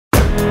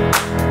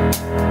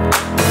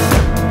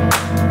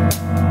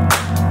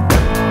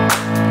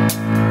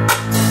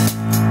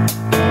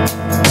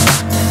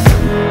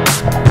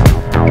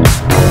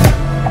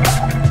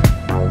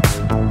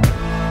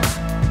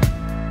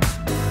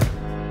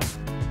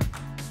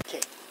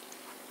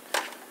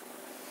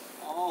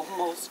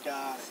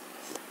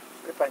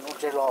phải nung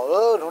chế lò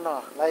đúng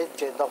không? Lấy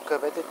chế độc cơ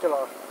với chế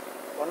lò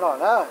con nọ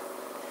nữa,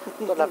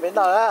 tôi làm bên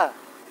nọ nữa,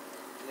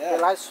 cái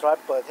lấy xoài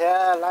bở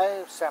thế,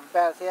 lấy xem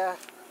bé thế,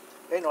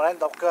 cái nồi lên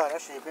độc cơ nó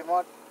chỉ bị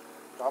mất,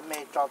 cho mì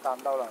cho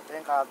tạm đâu rồi,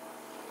 thế cả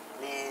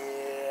đi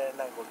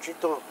này của chị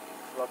tu,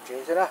 lò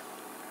chế thế đó,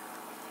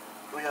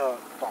 bây giờ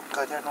độc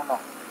cơ thế nó nọ,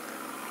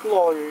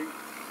 lò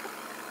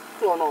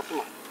nọ thế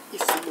mà,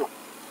 ít xíu rồi,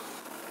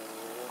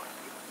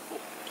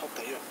 thật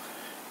đấy rồi,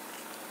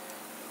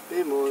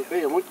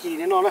 bây giờ muốn chi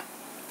đến nó đấy.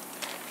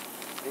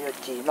 Bây giờ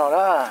chỉ nó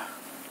đó,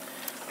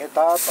 cái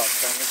ta tọt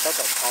cái ta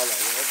tọt thao lại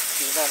cái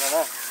chỉ nó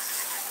nè,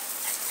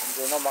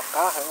 rồi nó mặc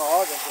cá hàng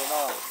ó rồi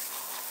nó,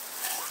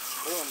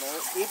 bây giờ nó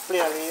ít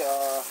bia đi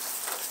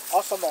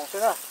ở sông mông thế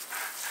nè,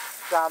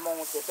 cha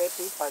mông chỉ bé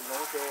tí phải nó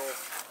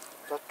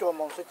cho chua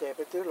mông sẽ chỉ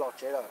bé tí lọt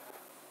chế rồi,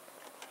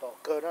 tọt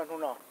cơ đó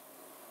nó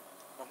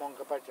mong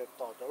cái bài chỉ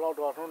tọt cho lo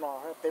đồ nó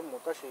hay bé một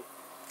cái gì,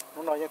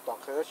 nó như tọt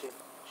cái gì,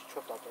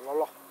 cho tọt cho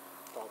lo,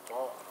 tọt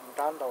cho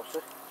đan đầu xí.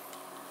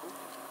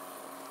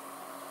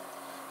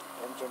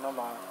 Chân chế nó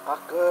mà các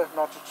cơ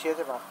nó chỉ chia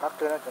thế mà các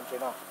cơ nó chân chế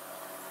nó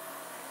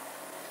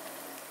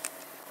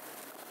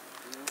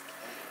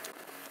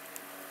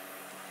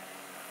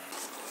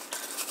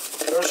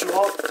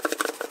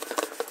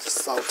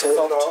Salted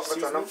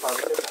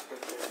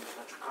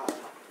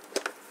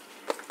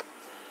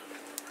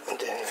and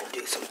then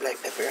do some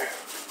black pepper.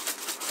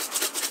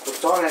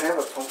 Chó này nó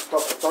không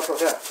chó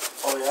thế.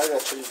 Oh yeah, I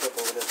got chili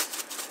pepper over there.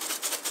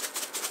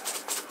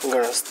 I'm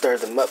gonna stir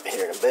them up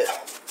here in a bit.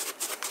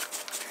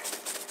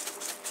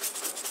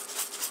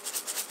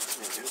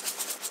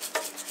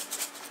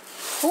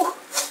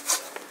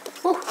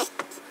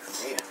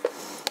 Yeah.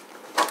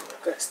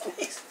 Good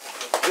sneeze.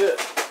 Good.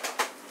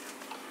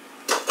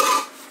 A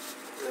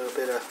little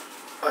bit of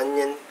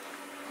onion.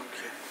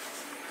 Okay.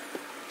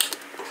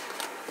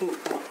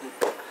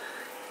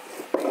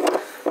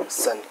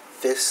 Some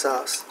fish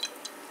sauce.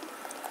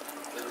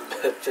 A little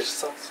bit of fish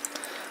sauce.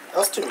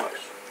 That's too much.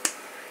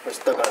 We're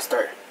still gonna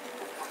start.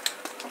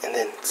 And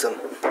then some.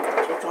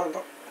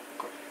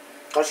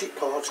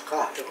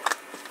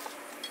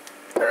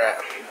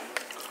 Alright.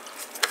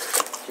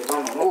 Chỉ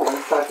mong nó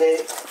không ta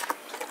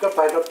cái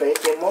bài nó bé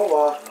cái máu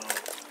vào,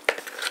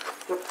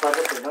 cái bài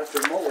nó nó chỉ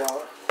máu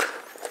vào,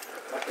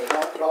 cái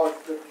nó lo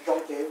trong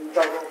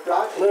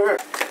lá.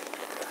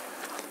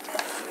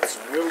 It's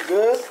real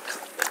good.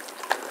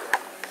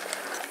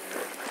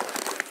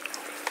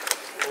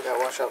 You gotta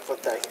watch out for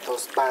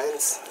those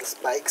spines, the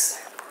spikes.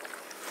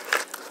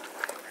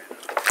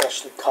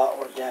 Freshly caught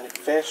organic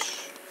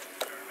fish,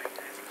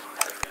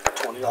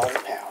 $20 a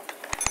pound.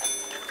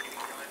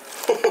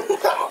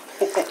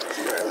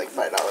 They're like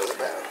 $5 a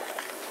pound.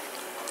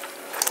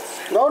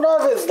 No,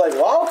 if it's like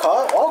wild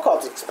caught. Wild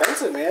caught's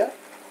expensive, man.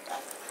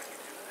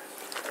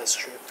 That's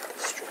true.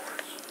 That's true.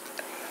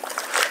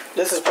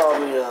 This is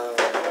probably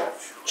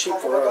cheap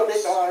for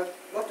us.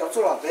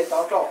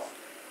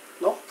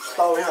 No?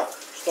 Oh yeah.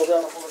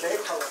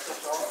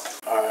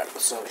 Alright,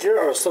 so here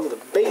are some of the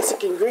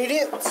basic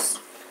ingredients.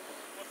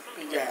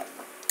 We got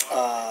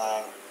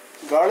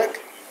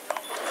garlic.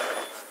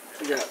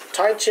 We got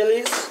Thai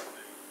chilies.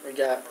 We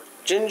got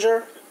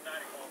ginger.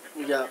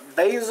 We got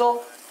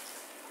basil.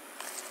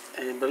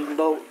 And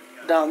below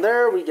down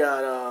there we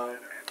got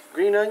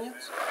green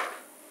onions,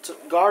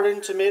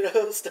 garden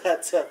tomatoes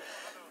that's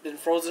been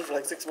frozen for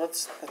like 6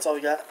 months. That's all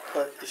we got.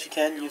 But if you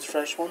can, use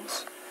fresh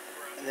ones.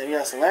 And then we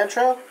got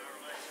cilantro.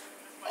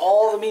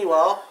 All the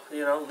meanwhile,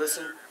 you know,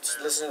 listen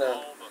to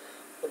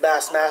the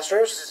Bass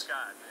Masters.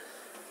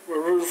 We're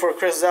rooting for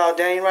Chris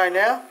Zaldane right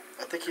now.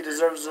 I think he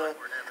deserves the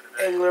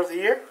Angler of the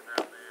Year.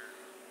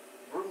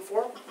 Rooting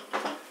for him.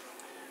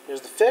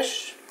 Here's the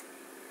fish.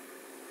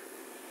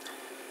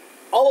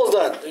 Almost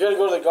done. You're gonna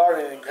go to the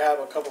garden and grab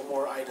a couple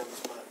more items,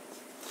 but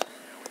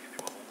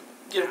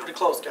getting pretty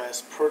close,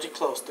 guys. Pretty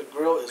close. The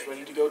grill is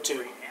ready to go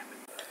too.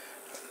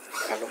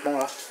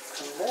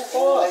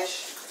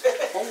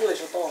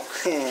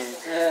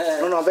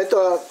 Nó bé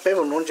tôi bé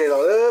một nón chế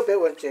rồi, bé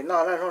một chế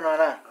nó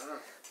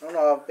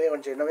nó bé một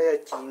chế nó bé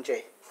chín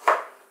chế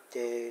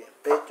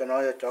bé cho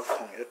nó cho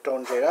khổng cho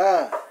tròn chế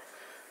đó,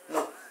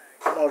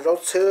 nó rau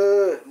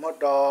sữa, một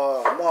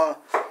đò, một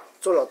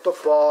chỗ là tốt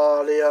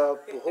bò thì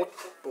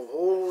bù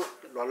hút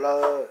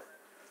là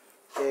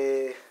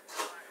thì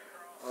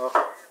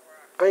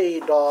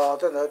cái đò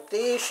tức là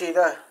tí xí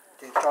đó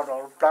thì cho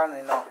nó plan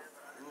này nọ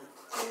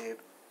thì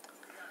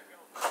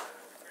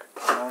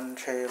nó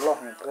sẽ lót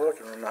một cái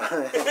cho nó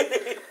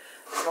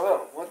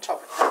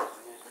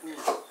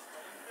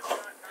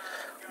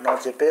nó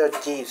chỉ bé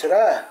chỉ thôi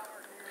đó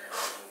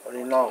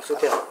rồi nó sẽ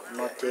theo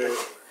nó chỉ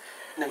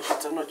này khi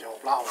chân nó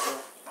chọc lao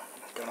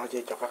cho nó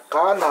chỉ cho các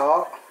cá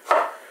nó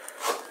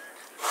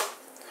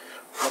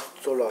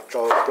做了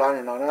找plan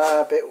này nó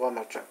nè bé qua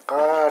mà chặt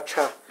cá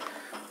cha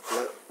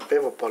là bé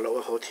vào bỏ lỡ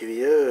hồ thì bây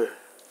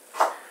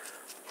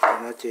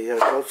nó chỉ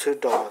là có sữa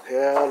đỏ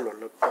thế lột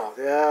lột bỏ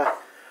thế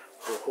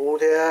hồ hú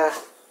thế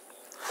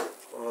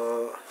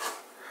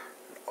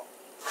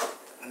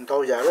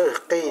tao giả rồi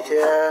cây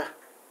thế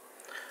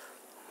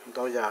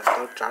tao giả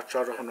tao trả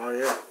cho nó nói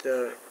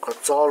chứ có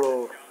cho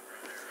luôn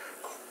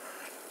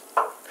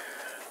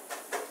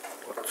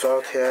có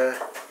cho thế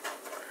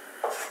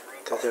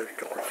thế thì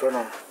có cho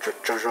nó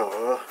cho rõ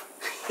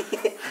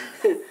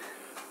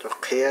cho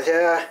kia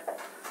thế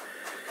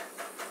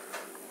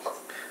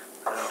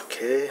ok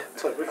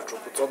sao biết chụp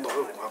cái chân đó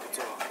cũng không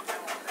cho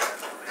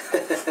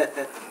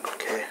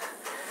ok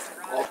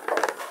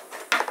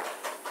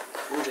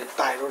cũng để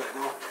tay rồi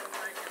nó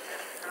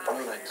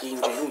là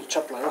chiên chỉ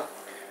chấp lại đó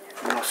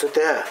nó sẽ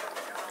thế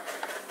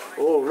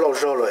ô lâu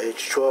rồi lại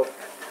cho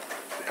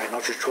cái nó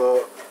chỉ cho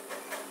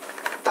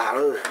đá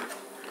rồi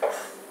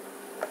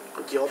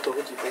cái gì tôi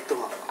cái gì bé tôi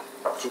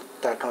chỉ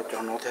đá nó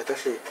cho nó thế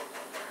gì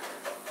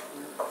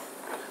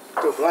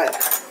được lại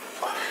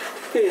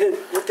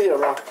nó tiêu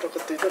rồi cho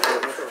cái tí nó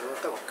được nó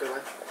tao cái này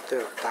thế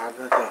đá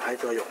nó thì hay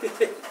cho dùng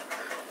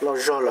lâu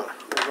rồi là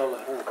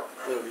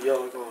giờ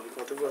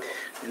có thứ gì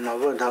nó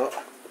vẫn thấu ok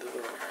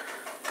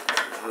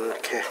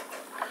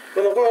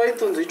bây giờ có cái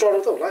tuần gì cho nó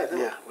tao lại thế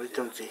yeah với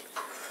tuần gì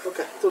ok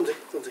tuần gì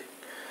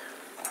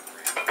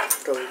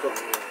rồi còn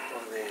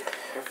này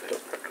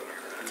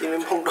thì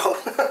mình không đâu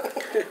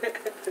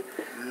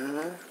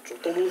chúng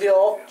tôi muốn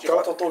theo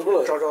cho tôi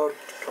luôn cho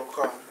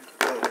con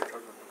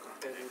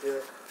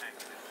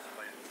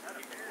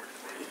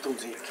tuần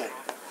gì ok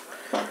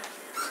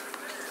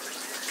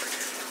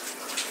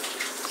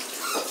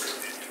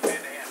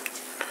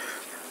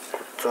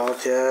cho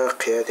thế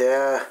kia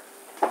thế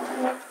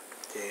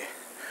thì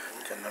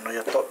cho nó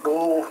giờ tốt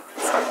đủ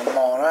xong nó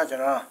mò đó cho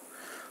nó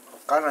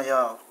cái này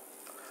giờ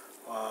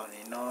thì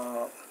nó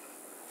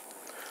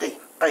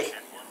đây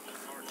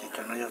thì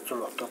cho nó giờ chú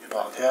lọt tôi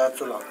bỏ thế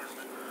chú lọt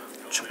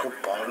chúng có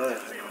bỏ rồi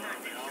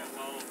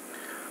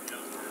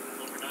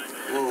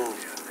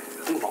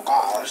không có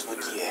cả nó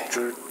gì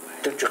chú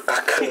tôi chú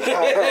cá cử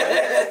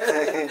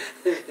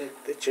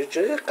tôi chú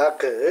cá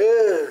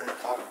cử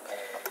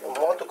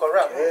nó tôi có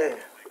rap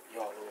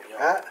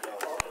hả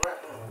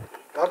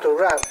nó tụ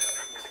rap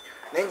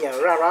nếu nhờ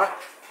rap đó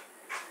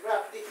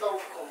rap đi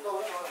đâu không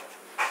đâu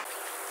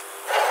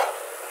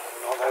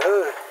nó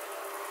thử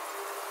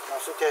nó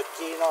sẽ theo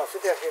chi nó sẽ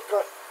theo cái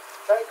con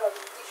cái con đi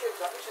xuyên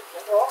chẳng đi xuyên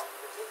chẳng đó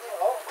đi xuyên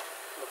đó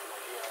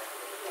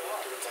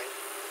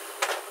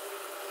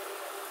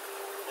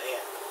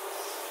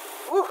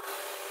Woo!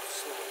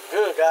 Smells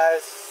good,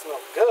 guys.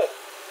 Smells good.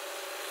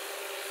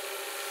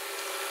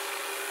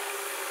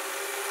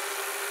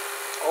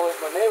 Always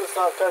my neighbor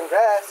start cutting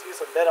grass. Get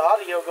some better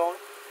audio going.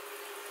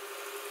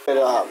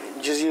 But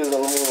just use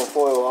aluminum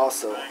foil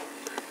also.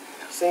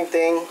 Same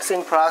thing,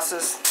 same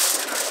process.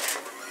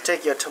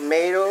 Take your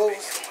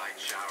tomatoes,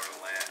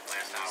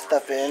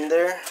 stuff it in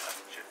there.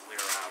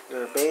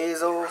 Your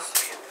basils,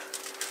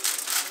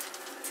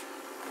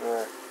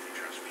 your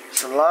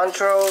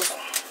cilantros.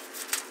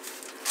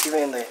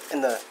 Even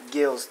in the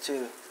gills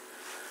too.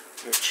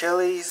 Your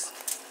chilies,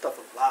 stuff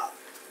a lot.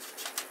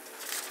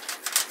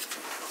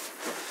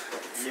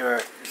 Your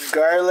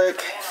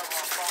garlic.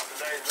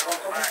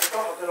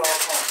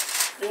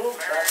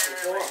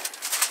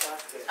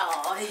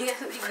 Oh, you did.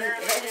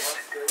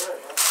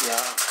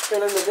 Yeah,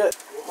 feeling good.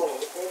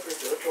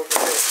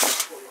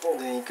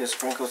 Then you can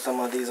sprinkle some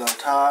of these on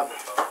top.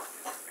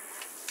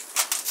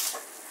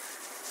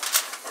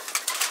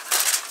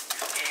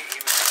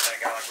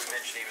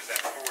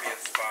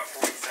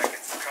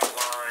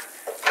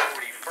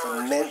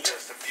 Some mint,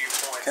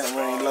 kind of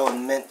really low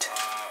mint.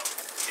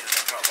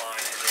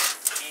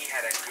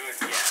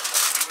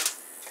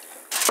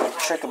 The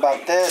trick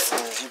about this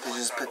is you can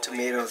just put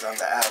tomatoes on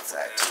the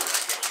outside too.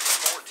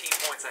 14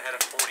 points ahead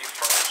of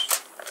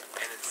 41st,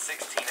 and then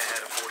 16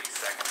 ahead of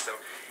 42nd. So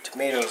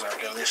tomatoes are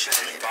delicious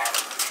later.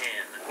 Bottom 10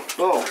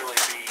 Oh.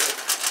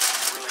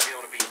 really be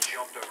able to be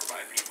jumped over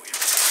by people. You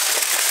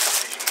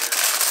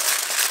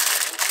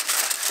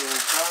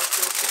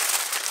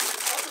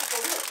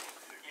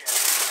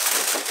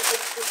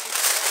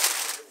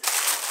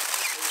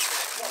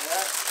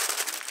know?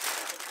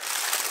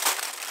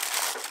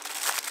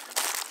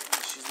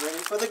 She's ready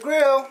for the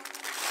grill.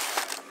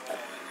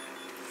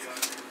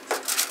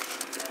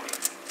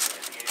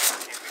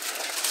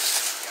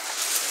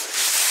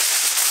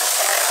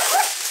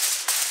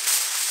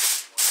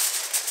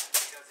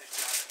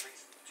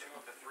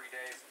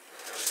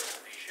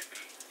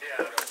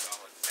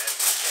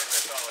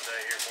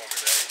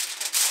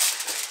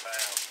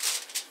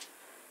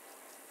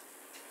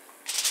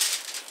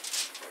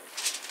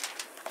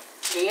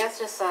 Do you guys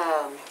just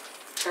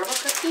turbo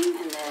cooking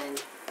and then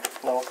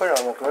No, we'll put it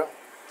on the grill.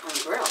 on the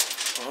grill?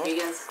 Are you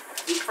guys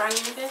deep frying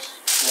any fish?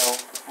 No,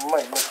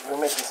 we're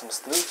making some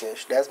stew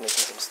fish. Dad's making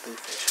some stew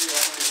fish. You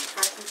guys want to deep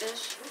fry some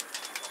fish?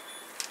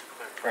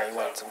 Right, you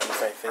want some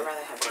beef right I'd fit. rather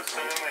have But this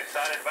soon, one.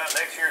 excited about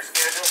next year's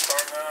schedule,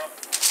 starting out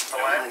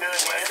Alaska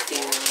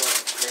again.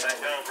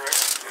 St. John's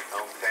River,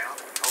 hometown,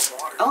 home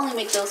water. I only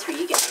make those for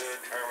you guys.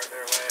 Good tournament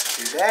there last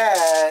Do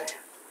that.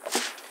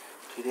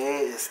 Today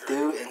is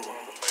stew and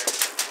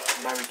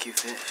barbecue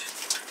fish.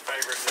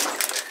 favorite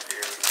next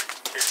year.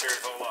 Kids there his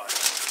whole life.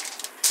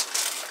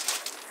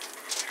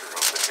 Sure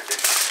hope the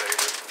conditions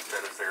favor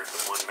instead of there's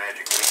the one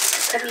magic week.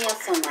 Cut me up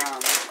some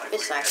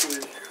fish so I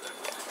can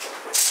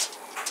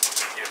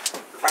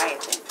fry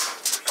it then.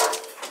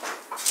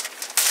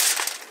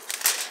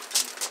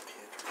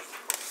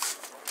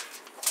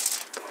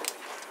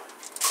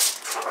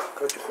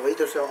 Có chục mấy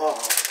tôi sẽ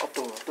ở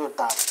tủ tôi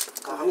tạt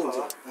có hương gì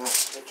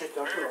để cho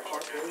cháu tôi khó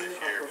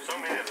This year, so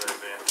many of the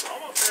events,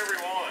 almost every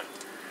one.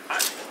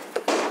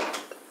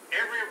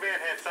 Every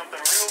event had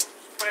something real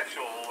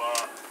special.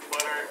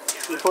 Whether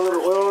You put a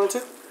little oil on it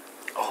too?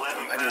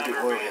 11 I didn't do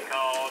pounder oil being yet.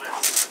 called,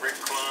 and Rick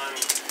Clun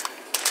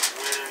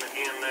winning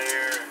again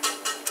there.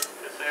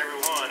 Just every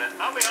one. And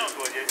I'll be honest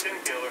with you, it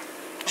didn't kill her.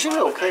 She be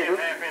okay, Half dude.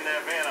 in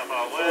that event, I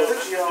thought, well, Oh, this this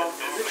is y'all-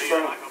 just this be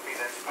y'all- not gonna be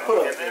that put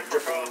special. a And then for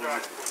different Carl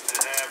Drake to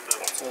have the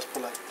So let's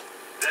put like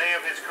day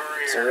of his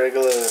career some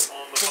regular on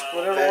the final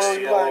whatever day. oil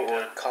you like.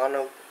 Or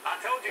canola. I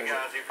told you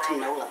guys, he probably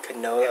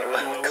Canola.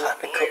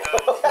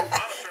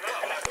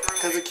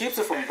 Because it keeps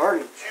it from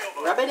burning.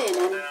 Rub it in,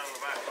 and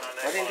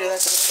I didn't do that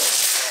to the store.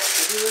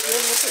 Did you look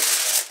good with it?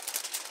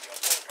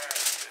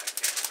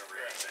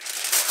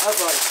 I was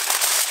like,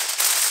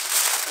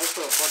 let's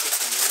put a bucket of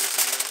mayonnaise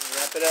in there.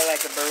 Wrap it up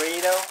like a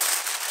burrito.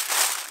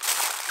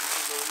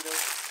 Burrito.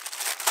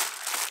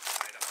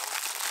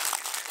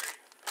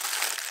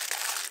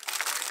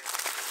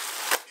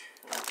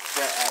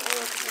 That at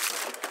work is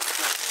just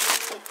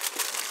like,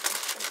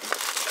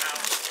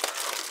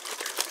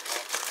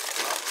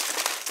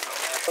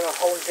 là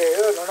hôn chế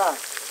hơn nó là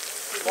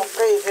một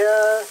cây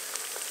thế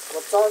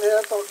một sao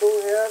thế tao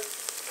đu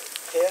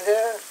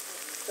thế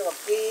tức là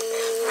kí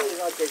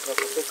nó chỉ có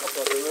cái cấp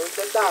độ nó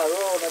rất đa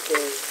rồi nó chỉ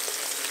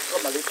có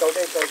mà đi tao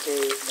đây tao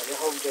chỉ mà đi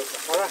hôn chế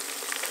cả đó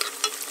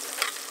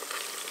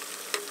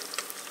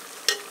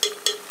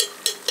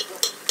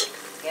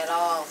get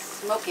all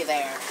smoky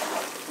there.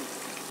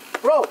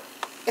 bro,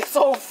 it's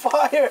on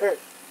fire.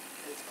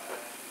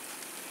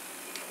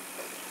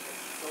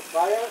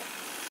 fire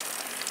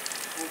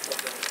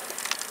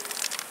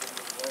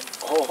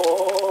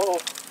Oh,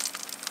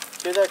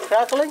 hear that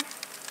crackling?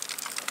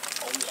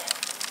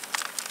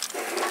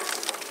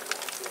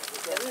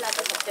 Isn't that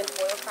just a tin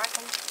foil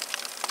crackling?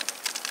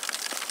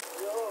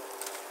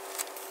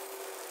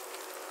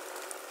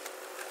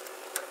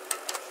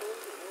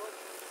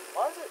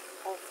 why is it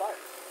on fire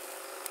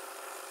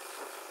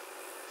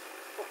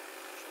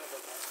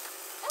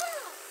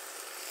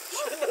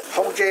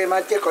hôn chế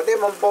mà chỉ có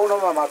đêm mông bông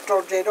nó mà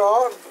trâu chế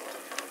đó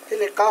thế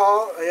là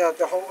cao giờ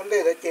cho hôn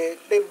đây là chế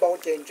đêm bông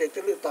chế chế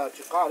chứ lưu ta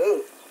chỉ cao nữa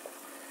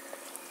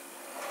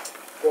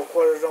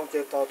qua trong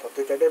chế tao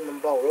từ chế đêm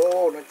mông bông đó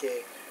nó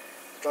chế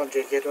trong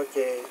chế đó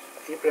chế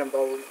ít đêm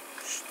bông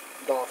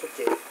đỏ số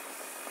chế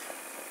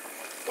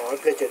đỏ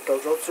cái chế đỏ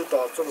số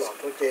đỏ số lọ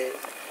số chế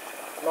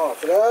nó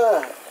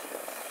đó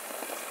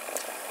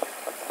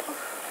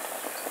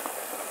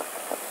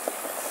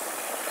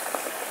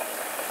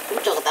Cũng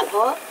cho cái tàn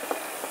hết.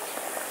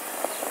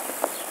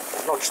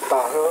 nó chỉ tả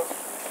hơn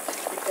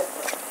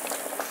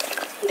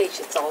Đây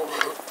chỉ dầu.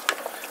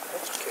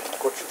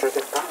 có chỉ cho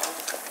cái cá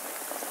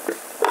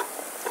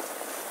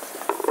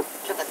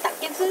Cho cái tắc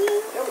cái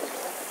chứ.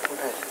 không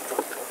thể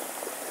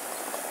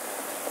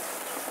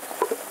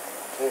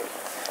thế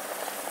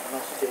nó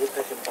chỉ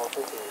cái chim bao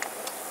thôi thì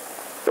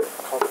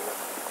không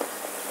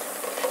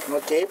nó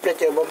chỉ cái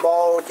chim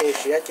bao chỉ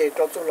xía chỉ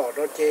cho số lọ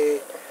đó chỉ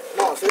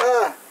nó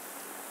xưa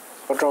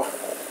có cho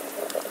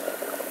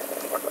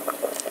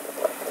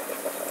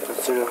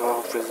cái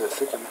vào freezer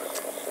sẽ cái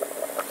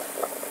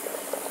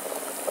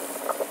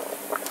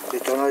thì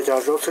cho nó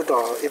cho số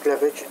đó ít lại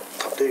với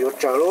thằng tôi có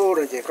chờ luôn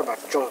rồi thì các bạn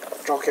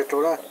cho cái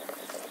chỗ đó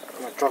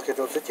mà cho cái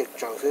chỗ sẽ chỉ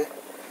chờ thế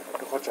nó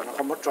có chờ nó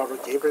không mất cho nó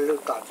chỉ với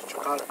lương tạm cho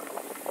các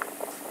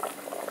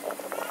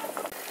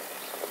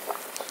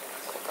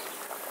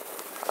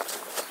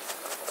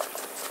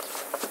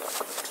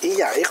ý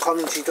giải không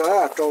chỉ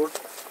cho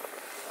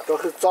cho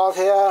cái cho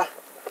thế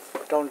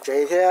trong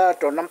chế thế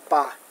trong năm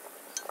ba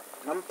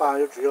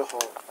就主要好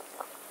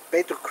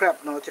bait crab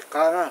nó chỉ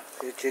cá nè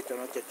thì cho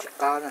nó chỉ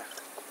cá nè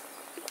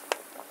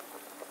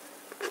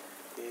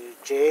thì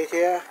chế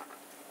thế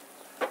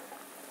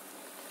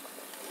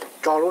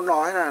cho lúc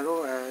nói nè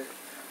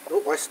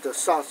lúc oyster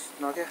sauce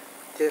nó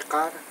thế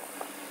cá nè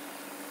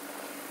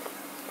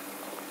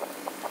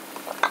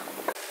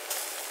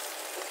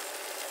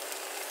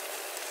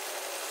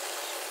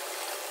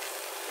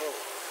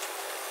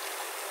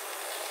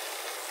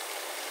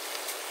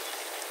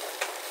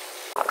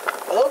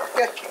ok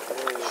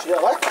xíu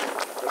đấy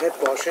cái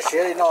bỏ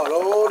xíu đi nó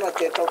luôn nó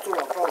chế trong tủ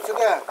lạnh rồi xíu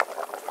đấy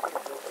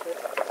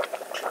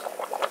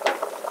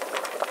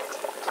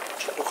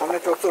tôi không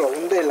nên cho tủ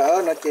lạnh đây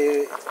là nó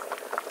chế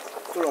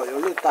tủ lạnh有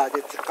绿大就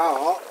只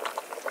cao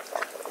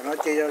nó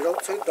chỉ là rốt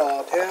xứ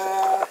đỏ thế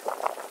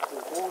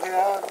củ thế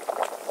rồi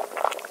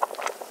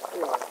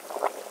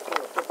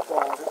cái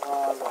bò thế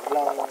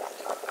lò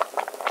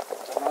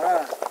nó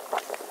là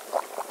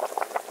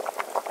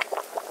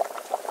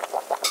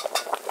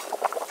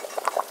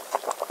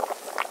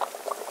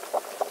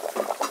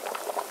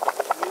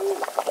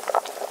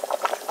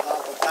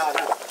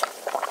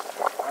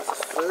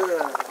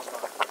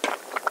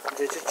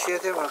이제 치야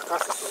되면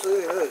가스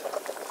쓰요.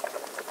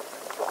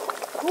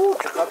 오,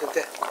 잠깐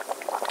됐대.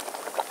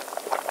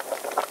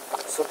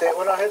 소대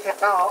오늘 해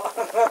될까?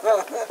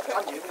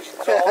 아니,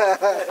 진짜.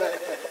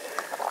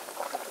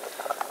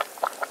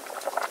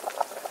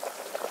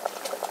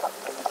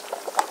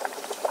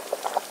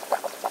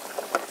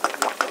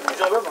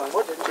 이제는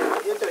뭐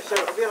이제 얘들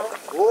시작해요.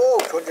 오,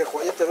 그런데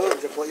거 얘들로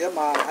이제 거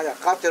얘만 하자.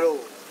 까대로.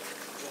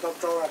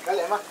 좀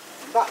갈래 마.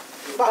 봐.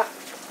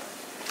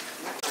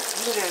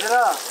 이게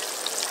얘들아.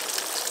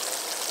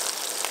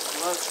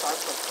 이거 잘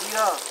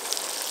떴구나.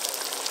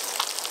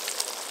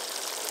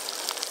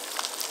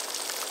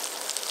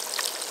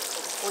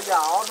 cô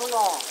giáo đúng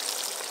không?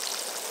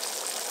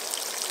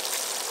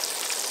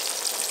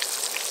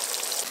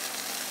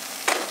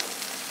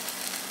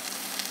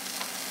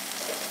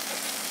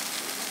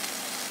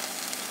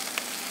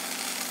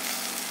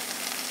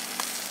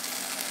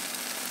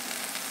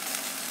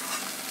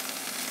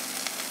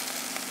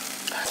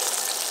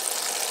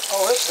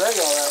 Oh, it's ready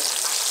alright.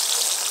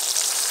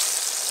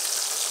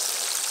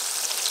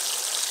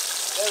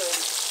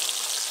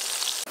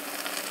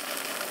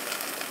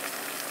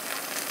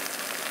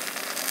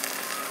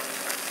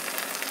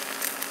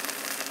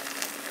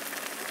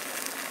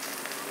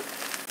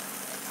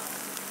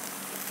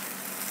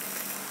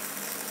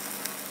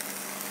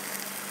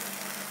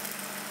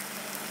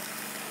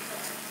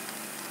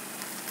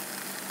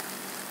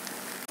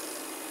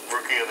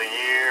 Rookie of the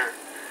year,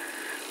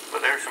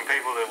 but there's some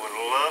people that would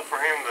love for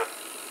him to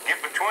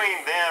get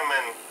between them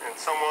and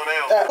someone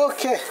else.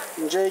 오케이.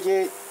 이제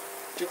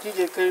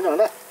이게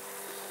그리나나.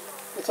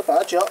 이제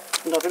봐죠.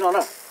 너비나나.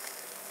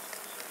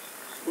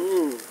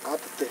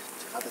 가득대.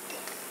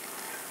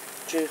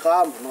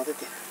 제가 못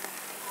넣었대.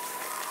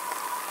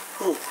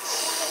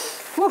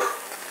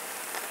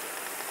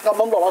 나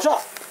몸도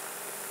마셔.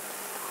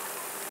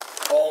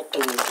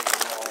 어떤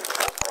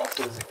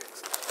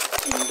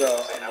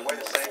And I weighed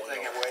the same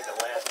thing I weighed the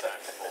last time.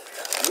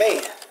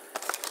 man,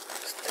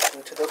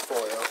 sticking to the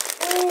foil.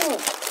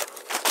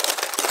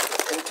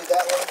 Into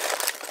that one.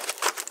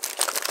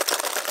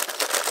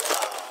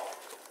 Wow.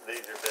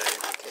 These are big.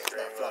 Okay,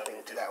 not flopping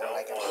into that one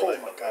like a Oh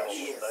my gosh.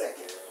 It's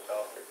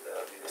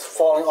It's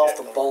falling off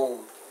the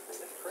bone.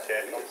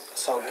 check.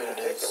 That's how good it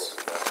is.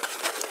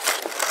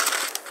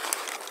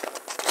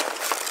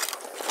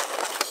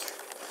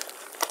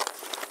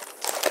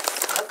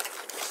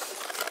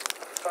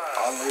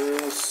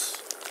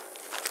 Olives.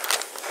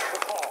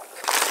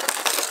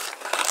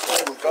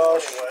 Oh my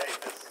gosh.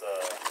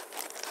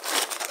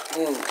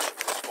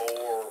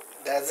 Four.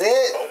 That's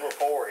it. Over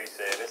 4, he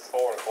said. It's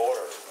 4 1/4.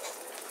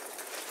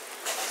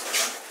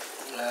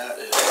 That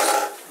is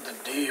the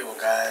deal,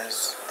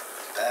 guys.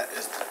 That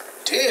is the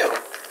deal.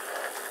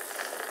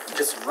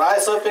 Get some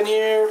rice up in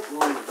here. It's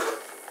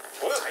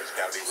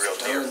got to be real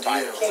Done near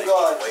deal. 5. Can't go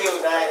on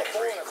keto diet.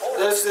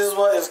 This is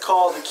what is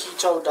called the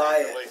keto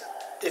diet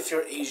if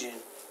you're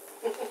Asian.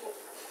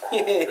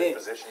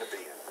 Position to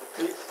be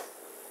in.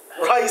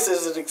 Rice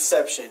is an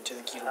exception to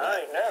the keto diet.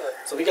 ain't never.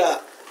 So we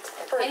got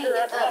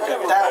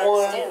that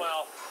one.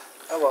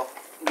 Oh well.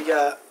 We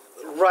got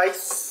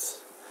rice,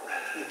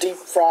 deep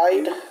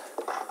fried.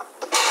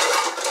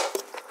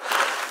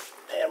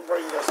 And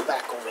bring this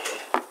back over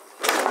here.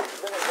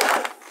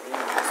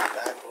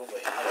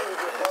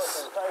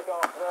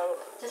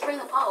 Just bring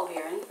the pot over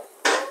here, eh?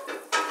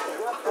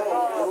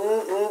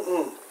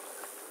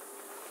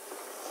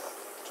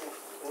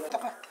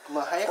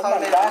 Mà hãy Come không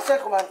on, nên that's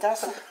it. Come on,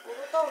 that's it.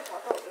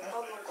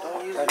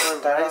 don't use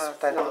the rice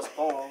Tay nó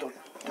spoon.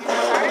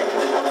 Sorry,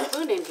 put a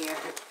spoon in here.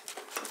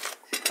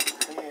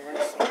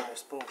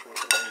 Spoon for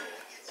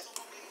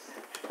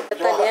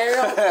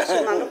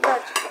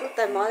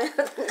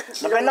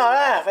nó phải nói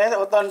á, phải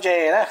ô tôn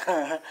chè đó,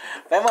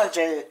 phải món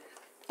chè,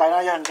 tại nó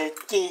dần chè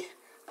chi,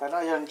 tại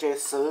nó dần chè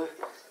sứ,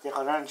 chỉ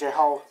còn nó chè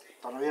hầu,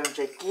 tại nó dần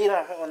chè chi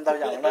đó, phải con tao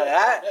dần đó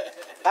á,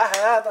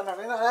 á, tao nói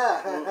nó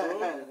á.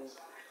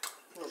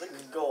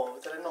 go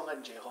cho nên nó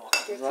gần chế họ.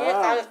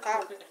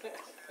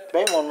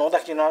 Bé một nỗ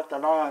đặc chỉ nó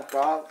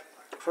có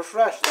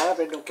fresh đó,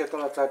 bên trong kia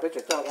tao là trái bé chỉ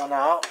tao ăn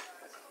nào.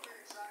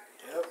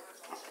 Yep.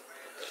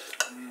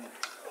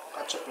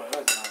 Cá chép rồi đó.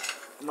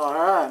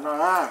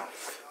 Nó.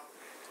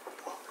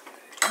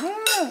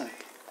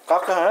 Có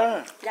cái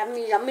hả?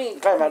 Yummy.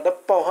 Cái mà đập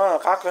bầu ha,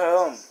 có cái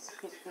không?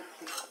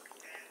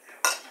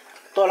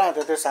 Tôi làm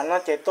từ sẵn nó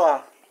chế tôi.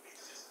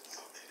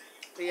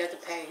 We have to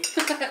pay.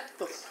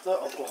 Tôi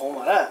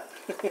Oklahoma đó.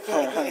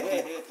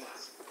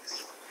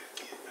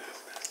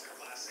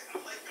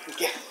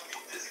 Okay.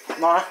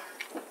 Nó.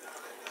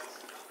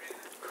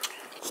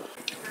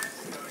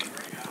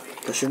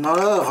 Thì nó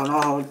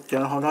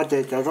họ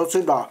chế rốt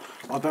xích đỏ,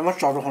 ở bên mắt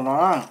sọt của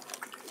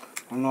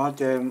nó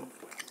chế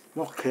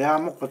một khía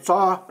một cái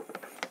cho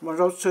một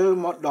rau sư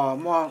một đỏ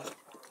một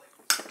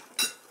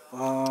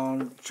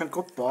chân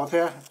cốt bò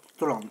thế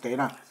tôi làm thế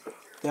nào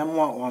thế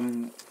một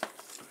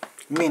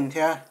mình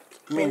thế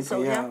mình thì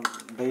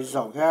lấy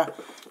dầu thế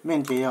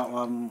mình thì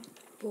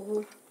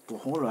bù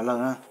hú rồi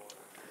lần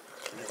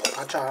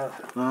cá cha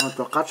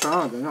cho cá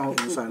cháo để nó không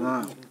sạch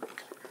nữa.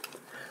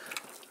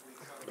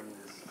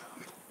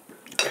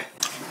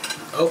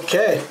 Ok,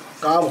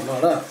 cá một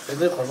nó đó, cái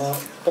thứ của nó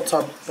bóc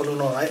sạch, bóc luôn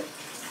nó ấy.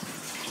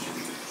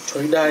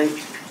 Chơi đây,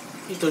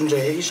 ít tuần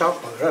chơi ít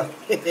shop rồi,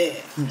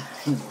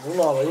 cũng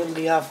lo với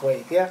đi học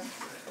về kia.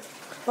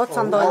 Bóc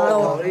sẵn đôi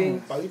đâu.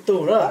 Bảy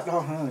tủ đó.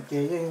 Đó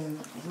cái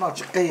nó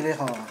chỉ cây đấy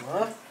hả?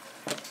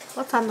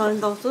 Bóc sẵn đôi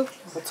đâu chứ.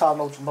 Bóc sạch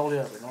nó chúng đâu đi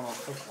rồi, nó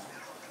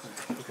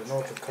cái nó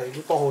cái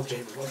cái bao hồ chế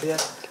của nó kia.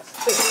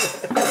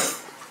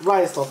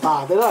 Rice sốt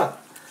tả thế đó,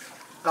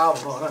 cá một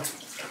nó đó.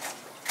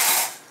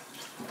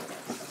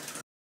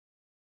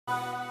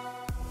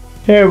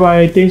 Hey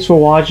everybody, thanks for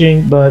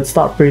watching, but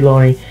stop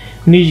freeloading.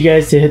 We need you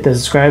guys to hit the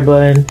subscribe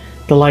button,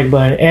 the like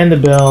button, and the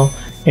bell.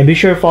 And be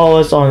sure to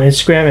follow us on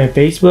Instagram and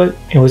Facebook,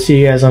 and we'll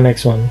see you guys on the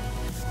next one.